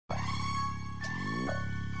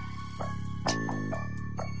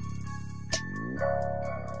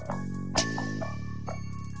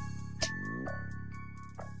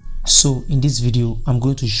So in this video, I'm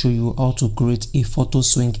going to show you how to create a photo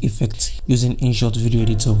swing effect using InShot video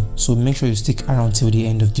editor. So make sure you stick around till the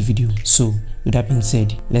end of the video. So with that being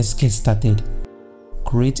said, let's get started.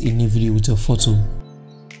 Create a new video with your photo.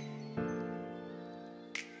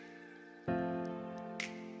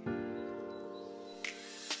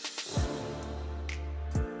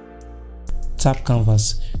 Tap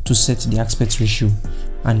canvas to set the aspect ratio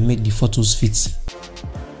and make the photos fit.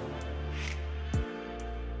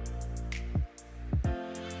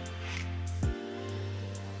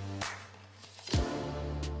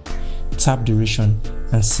 Tap duration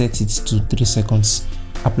and set it to 3 seconds.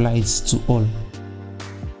 Apply it to all.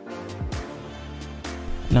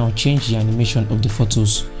 Now change the animation of the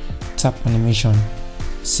photos. Tap animation,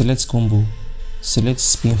 select combo, select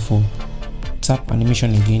spin 4, tap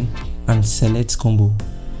animation again and select combo,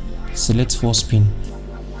 select 4 spin.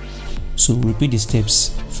 So repeat the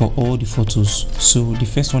steps for all the photos. So the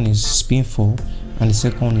first one is spin 4 and the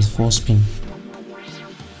second one is 4 spin.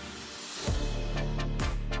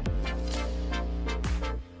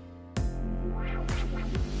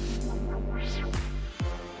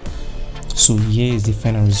 So here is the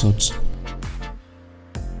final result.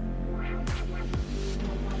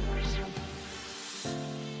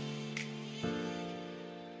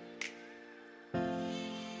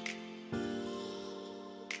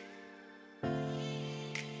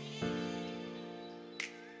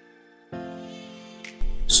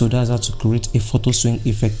 So that's how to create a photo swing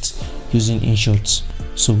effect using InShot.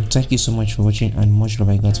 So thank you so much for watching and much love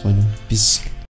I got for you. Peace.